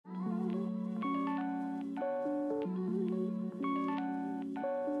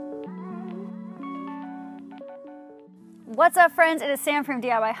What's up friends, it is Sam from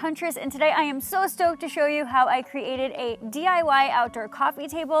DIY Huntress, and today I am so stoked to show you how I created a DIY outdoor coffee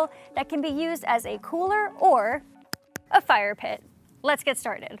table that can be used as a cooler or a fire pit. Let's get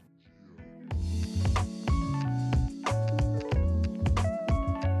started.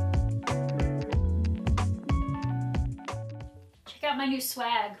 Check out my new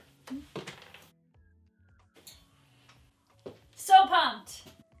swag. So pumped!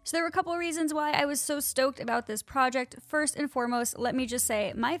 So there were a couple of reasons why I was so stoked about this project. First and foremost, let me just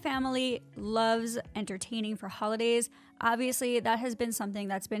say, my family loves entertaining for holidays. Obviously, that has been something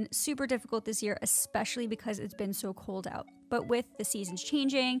that's been super difficult this year, especially because it's been so cold out. But with the seasons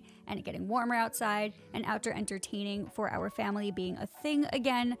changing and it getting warmer outside and outdoor entertaining for our family being a thing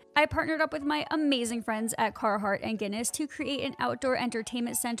again, I partnered up with my amazing friends at Carhartt and Guinness to create an outdoor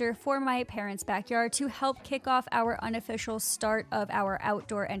entertainment center for my parents' backyard to help kick off our unofficial start of our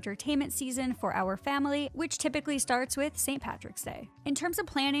outdoor entertainment season for our family, which typically starts with St. Patrick's Day. In terms of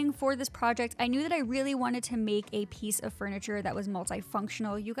planning for this project, I knew that I really wanted to make a piece of furniture that was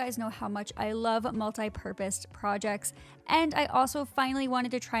multifunctional. You guys know how much I love multi-purpose projects. And I also finally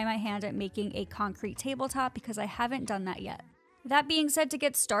wanted to try my hand at making a concrete tabletop because I haven't done that yet. That being said, to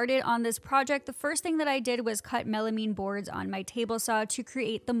get started on this project, the first thing that I did was cut melamine boards on my table saw to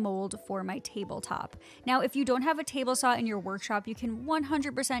create the mold for my tabletop. Now, if you don't have a table saw in your workshop, you can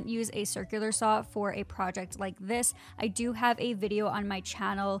 100% use a circular saw for a project like this. I do have a video on my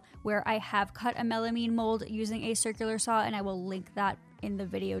channel where I have cut a melamine mold using a circular saw, and I will link that in the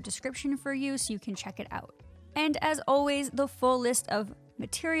video description for you so you can check it out. And as always, the full list of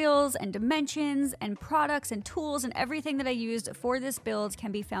materials and dimensions and products and tools and everything that I used for this build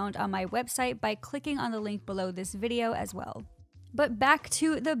can be found on my website by clicking on the link below this video as well. But back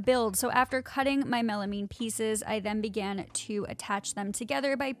to the build. So after cutting my melamine pieces, I then began to attach them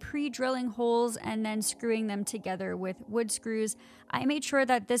together by pre-drilling holes and then screwing them together with wood screws. I made sure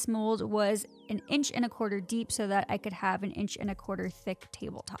that this mold was 1.25 inches deep so that I could have 1.25 inches thick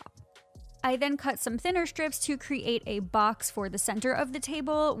tabletop. I then cut some thinner strips to create a box for the center of the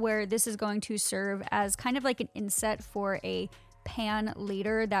table, where this is going to serve as kind of like an inset for a pan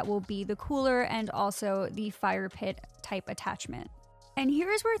later that will be the cooler and also the fire pit type attachment. And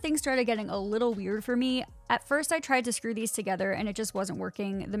here's where things started getting a little weird for me. At first I tried to screw these together and it just wasn't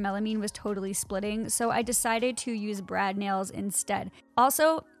working. The melamine was totally splitting, so I decided to use brad nails instead.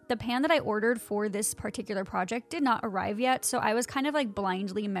 Also, the pan that I ordered for this particular project did not arrive yet, so I was kind of like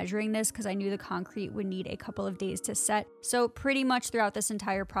blindly measuring this because I knew the concrete would need a couple of days to set. So pretty much throughout this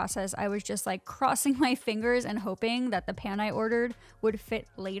entire process, I was just like crossing my fingers and hoping that the pan I ordered would fit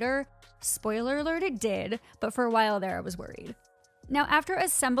later. Spoiler alert, it did, but for a while there I was worried. Now, after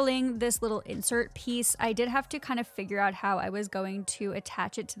assembling this little insert piece, I did have to kind of figure out how I was going to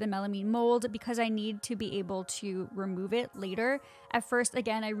attach it to the melamine mold because I need to be able to remove it later. At first,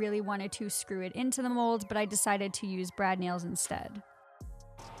 again, I really wanted to screw it into the mold, but I decided to use brad nails instead.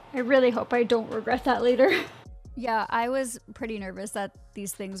 I really hope I don't regret that later. Yeah, I was pretty nervous that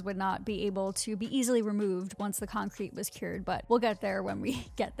these things would not be able to be easily removed once the concrete was cured, but we'll get there when we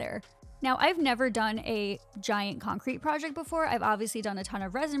get there. Now, I've never done a giant concrete project before. I've obviously done a ton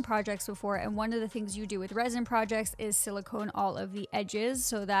of resin projects before, and one of the things you do with resin projects is silicone all of the edges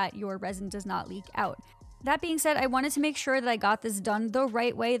so that your resin does not leak out. That being said, I wanted to make sure that I got this done the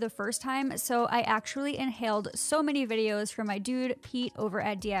right way the first time, so I actually inhaled so many videos from my dude, Pete, over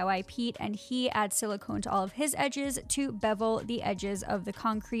at DIY Pete, and he adds silicone to all of his edges to bevel the edges of the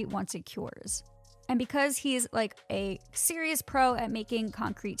concrete once it cures. And because he's like a serious pro at making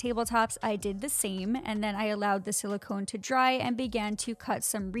concrete tabletops, I did the same, and then I allowed the silicone to dry and began to cut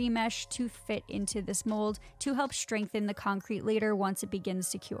some remesh to fit into this mold to help strengthen the concrete later once it begins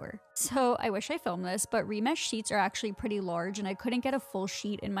to cure. So I wish I filmed this, but remesh sheets are actually pretty large and I couldn't get a full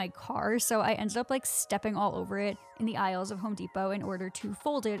sheet in my car, so I ended up like stepping all over it in the aisles of Home Depot in order to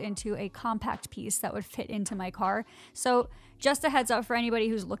fold it into a compact piece that would fit into my car. So just a heads up for anybody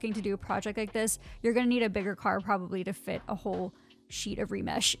who's looking to do a project like this, you're gonna need a bigger car probably to fit a whole sheet of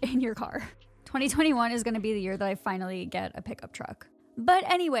remesh in your car. 2021 is gonna be the year that I finally get a pickup truck. But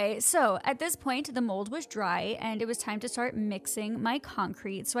anyway, so at this point, the mold was dry and it was time to start mixing my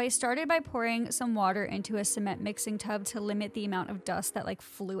concrete. So I started by pouring some water into a cement mixing tub to limit the amount of dust that like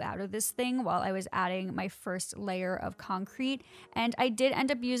flew out of this thing while I was adding my first layer of concrete. And I did end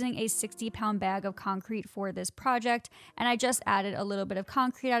up using a 60-pound bag of concrete for this project. And I just added a little bit of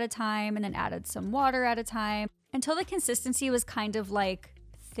concrete at a time and then added some water at a time until the consistency was kind of like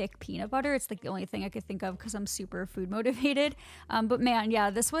thick peanut butter. It's like the only thing I could think of because I'm super food motivated. But man, yeah,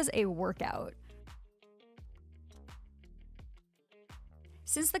 this was a workout.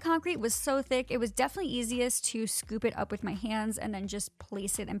 Since the concrete was so thick, it was definitely easiest to scoop it up with my hands and then just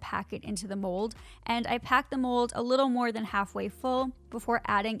place it and pack it into the mold. And I packed the mold a little more than halfway full before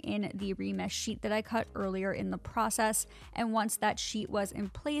adding in the remesh sheet that I cut earlier in the process. And once that sheet was in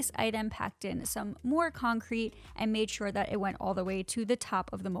place, I then packed in some more concrete and made sure that it went all the way to the top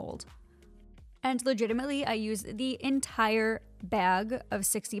of the mold. And legitimately, I used the entire bag of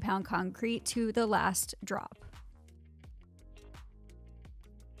 60-pound concrete to the last drop.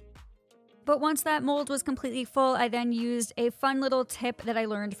 But once that mold was completely full, I then used a fun little tip that I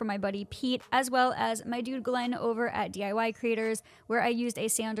learned from my buddy Pete, as well as my dude Glenn over at DIY Creators, where I used a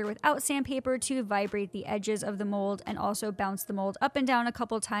sander without sandpaper to vibrate the edges of the mold and also bounce the mold up and down a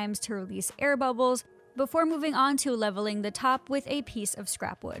couple times to release air bubbles, before moving on to leveling the top with a piece of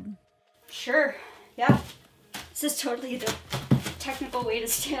scrap wood. Sure, yeah. This is totally the technical way to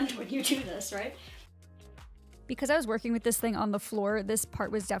stand when you do this, right? Because I was working with this thing on the floor, this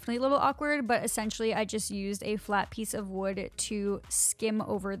part was definitely a little awkward, but essentially I just used a flat piece of wood to skim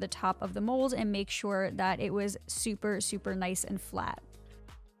over the top of the mold and make sure that it was super, super nice and flat.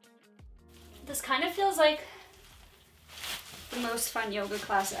 This kind of feels like the most fun yoga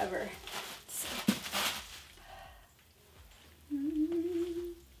class ever.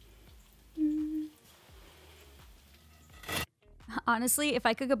 Honestly, if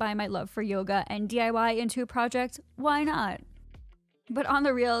I could combine my love for yoga and DIY into a project, why not? But on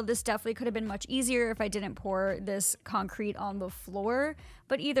the real, this definitely could have been much easier if I didn't pour this concrete on the floor,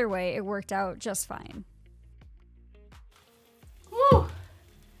 but either way, it worked out just fine. Woo!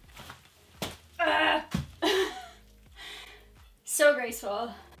 So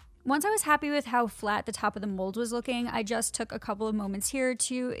graceful. Once I was happy with how flat the top of the mold was looking, I just took a couple of moments here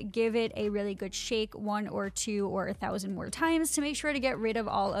to give it a really good shake 1 or 2 or 1,000 more times to make sure to get rid of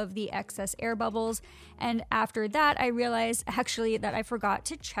all of the excess air bubbles. And after that, I realized actually that I forgot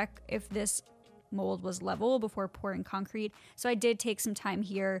to check if this mold was level before pouring concrete. So I did take some time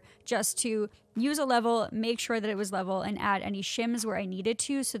here just to use a level, make sure that it was level, and add any shims where I needed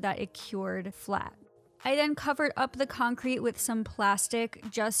to so that it cured flat. I then covered up the concrete with some plastic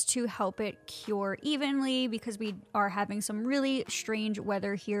just to help it cure evenly because we are having some really strange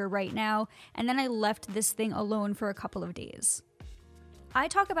weather here right now, and then I left this thing alone for a couple of days. I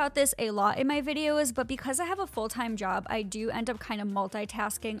talk about this a lot in my videos, but because I have a full-time job, I do end up kind of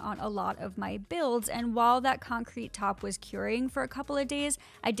multitasking on a lot of my builds, and while that concrete top was curing for a couple of days,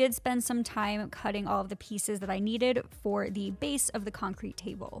 I did spend some time cutting all of the pieces that I needed for the base of the concrete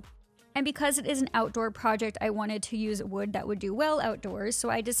table. And because it is an outdoor project, I wanted to use wood that would do well outdoors, so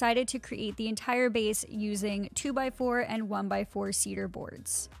I decided to create the entire base using 2x4 and 1x4 cedar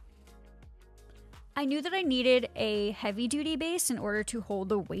boards. I knew that I needed a heavy-duty base in order to hold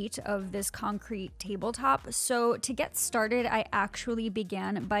the weight of this concrete tabletop, so to get started, I actually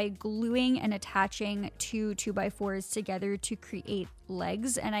began by gluing and attaching 2 2x4s together to create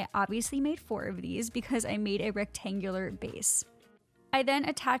legs, and I obviously made 4 of these because I made a rectangular base. I then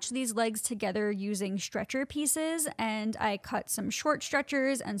attached these legs together using stretcher pieces, and I cut some short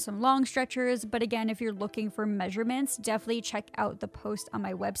stretchers and some long stretchers, but again, if you're looking for measurements, definitely check out the post on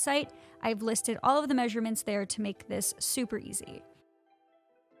my website. I've listed all of the measurements there to make this super easy.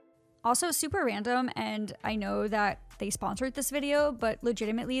 Also super random, and I know that they sponsored this video, but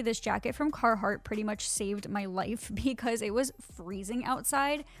legitimately this jacket from Carhartt pretty much saved my life because it was freezing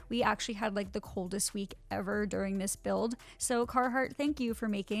outside. We actually had like the coldest week ever during this build. So Carhartt, thank you for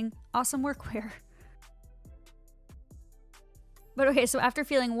making awesome workwear. But okay, so after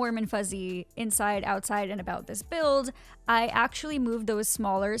feeling warm and fuzzy inside, outside, and about this build, I actually moved those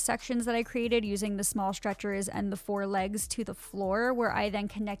smaller sections that I created using the small stretchers and the 4 legs to the floor, where I then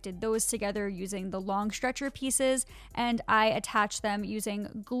connected those together using the long stretcher pieces, and I attached them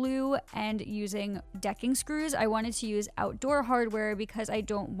using glue and using decking screws. I wanted to use outdoor hardware because I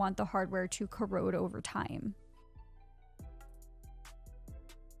don't want the hardware to corrode over time.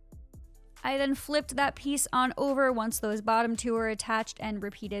 I then flipped that piece on over once those bottom 2 were attached and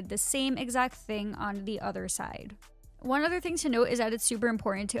repeated the same exact thing on the other side. One other thing to note is that it's super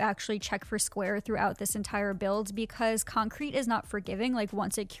important to actually check for square throughout this entire build because concrete is not forgiving. Like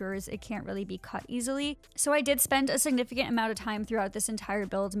once it cures, it can't really be cut easily. So I did spend a significant amount of time throughout this entire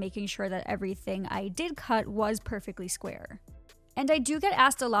build making sure that everything I did cut was perfectly square. And I do get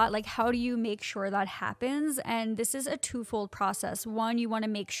asked a lot, like, how do you make sure that happens? And this is a twofold process. One, you want to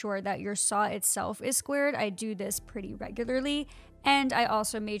make sure that your saw itself is squared. I do this pretty regularly. And I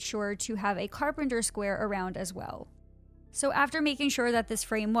also made sure to have a carpenter square around as well. So after making sure that this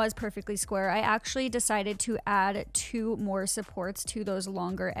frame was perfectly square, I actually decided to add 2 more supports to those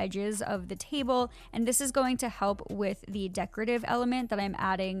longer edges of the table, and this is going to help with the decorative element that I'm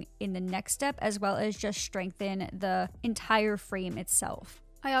adding in the next step, as well as just strengthen the entire frame itself.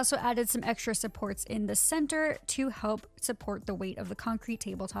 I also added some extra supports in the center to help support the weight of the concrete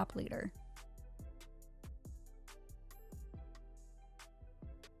tabletop later.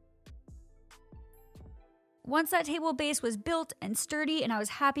 Once that table base was built and sturdy and I was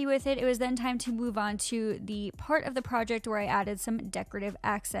happy with it, it was then time to move on to the part of the project where I added some decorative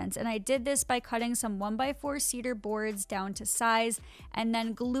accents. And I did this by cutting some 1x4 cedar boards down to size and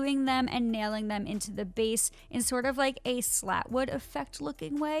then gluing them and nailing them into the base in sort of like a slatwood effect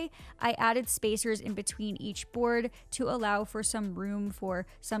looking way. I added spacers in between each board to allow for some room for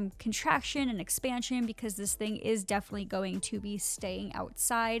some contraction and expansion, because this thing is definitely going to be staying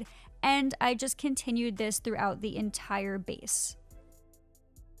outside. And I just continued this throughout the entire base.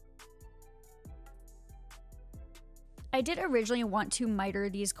 I did originally want to miter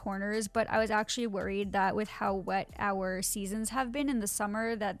these corners, but I was actually worried that with how wet our seasons have been in the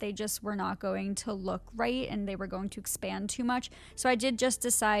summer, that they just were not going to look right and they were going to expand too much. So I did just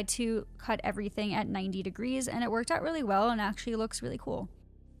decide to cut everything at 90 degrees, and it worked out really well and actually looks really cool.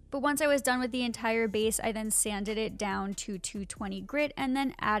 But once I was done with the entire base, I then sanded it down to 220 grit and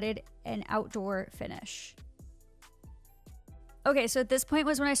then added an outdoor finish. Okay, so at this point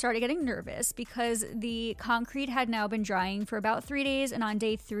was when I started getting nervous, because the concrete had now been drying for about 3 days, and on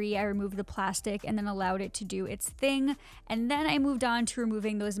day 3 I removed the plastic and then allowed it to do its thing, and then I moved on to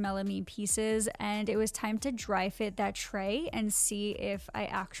removing those melamine pieces, and it was time to dry fit that tray and see if I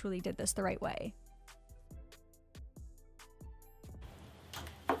actually did this the right way.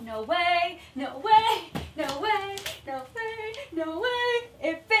 No way, no way, no way, no way, no way,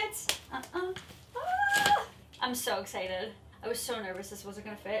 it fits. Ah. I'm so excited. I was so nervous this wasn't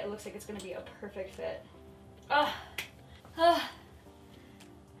gonna fit. It looks like it's gonna be a perfect fit. All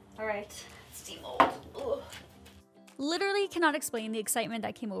right, let's demold. Ugh. Literally cannot explain the excitement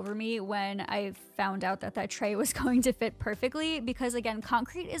that came over me when I found out that that tray was going to fit perfectly, because again,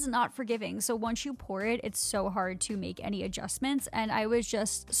 concrete is not forgiving. So once you pour it, it's so hard to make any adjustments, and I was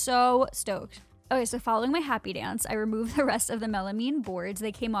just so stoked. Okay, so following my happy dance, I removed the rest of the melamine boards.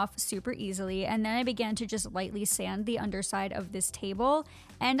 They came off super easily, and then I began to just lightly sand the underside of this table,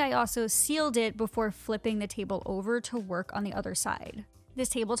 and I also sealed it before flipping the table over to work on the other side. This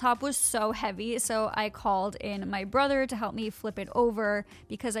tabletop was so heavy, so I called in my brother to help me flip it over,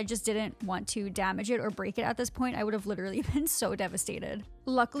 because I just didn't want to damage it or break it at this point. I would have literally been so devastated.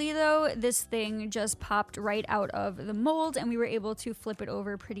 Luckily though, this thing just popped right out of the mold and we were able to flip it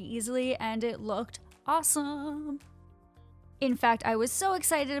over pretty easily, and it looked awesome. In fact, I was so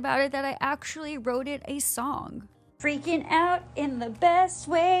excited about it that I actually wrote it a song. Freaking out in the best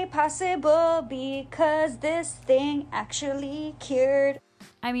way possible, because this thing actually cured.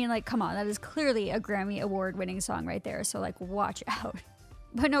 I mean, like, come on, that is clearly a Grammy Award winning song right there, so like, watch out.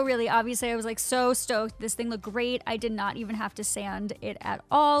 But no, really, obviously I was like so stoked. This thing looked great. I did not even have to sand it at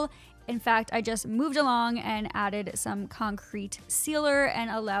all. In fact, I just moved along and added some concrete sealer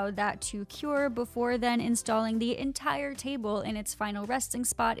and allowed that to cure before then installing the entire table in its final resting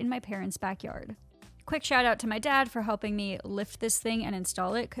spot in my parents' backyard. Quick shout out to my dad for helping me lift this thing and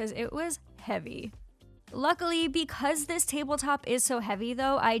install it, because it was heavy. Luckily, because this tabletop is so heavy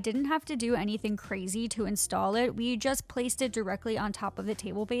though, I didn't have to do anything crazy to install it. We just placed it directly on top of the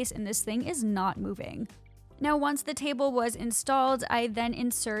table base, and this thing is not moving. Now, once the table was installed, I then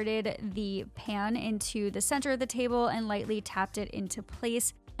inserted the pan into the center of the table and lightly tapped it into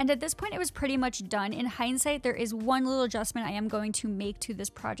place. And at this point, it was pretty much done. In hindsight, there is one little adjustment I am going to make to this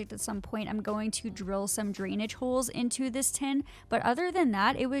project at some point. I'm going to drill some drainage holes into this tin, but other than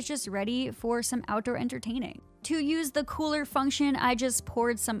that, it was just ready for some outdoor entertaining. To use the cooler function, I just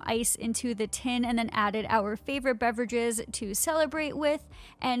poured some ice into the tin and then added our favorite beverages to celebrate with.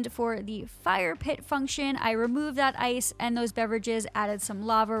 And for the fire pit function, I removed that ice and those beverages, added some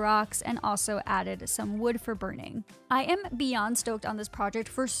lava rocks, and also added some wood for burning. I am beyond stoked on this project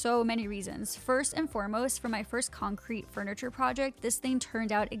for so many reasons. First and foremost, for my first concrete furniture project, this thing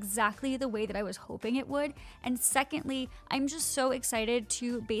turned out exactly the way that I was hoping it would. And secondly, I'm just so excited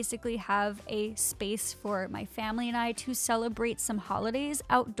to basically have a space for my family and I to celebrate some holidays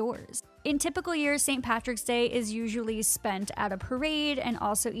outdoors. In typical years, St. Patrick's Day is usually spent at a parade and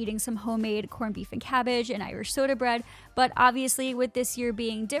also eating some homemade corned beef and cabbage and Irish soda bread. But obviously, with this year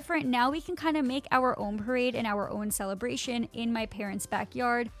being different, now we can kind of make our own parade and our own celebration in my parents'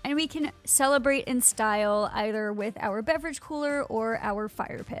 backyard. And we can celebrate in style either with our beverage cooler or our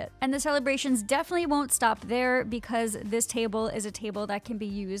fire pit. And the celebrations definitely won't stop there because this table is a table that can be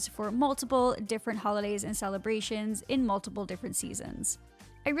used for multiple different holidays and celebrations in multiple different seasons.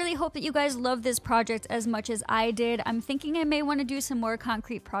 I really hope that you guys love this project as much as I did. I'm thinking I may want to do some more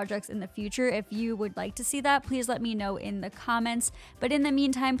concrete projects in the future. If you would like to see that, please let me know in the comments. But in the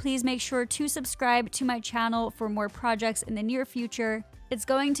meantime, please make sure to subscribe to my channel for more projects in the near future. It's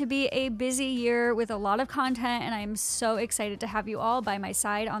going to be a busy year with a lot of content, and I'm so excited to have you all by my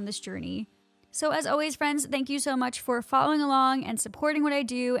side on this journey. So as always, friends, thank you so much for following along and supporting what I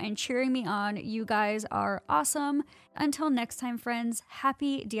do and cheering me on. You guys are awesome. Until next time, friends,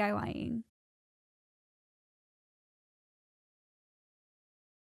 happy DIYing.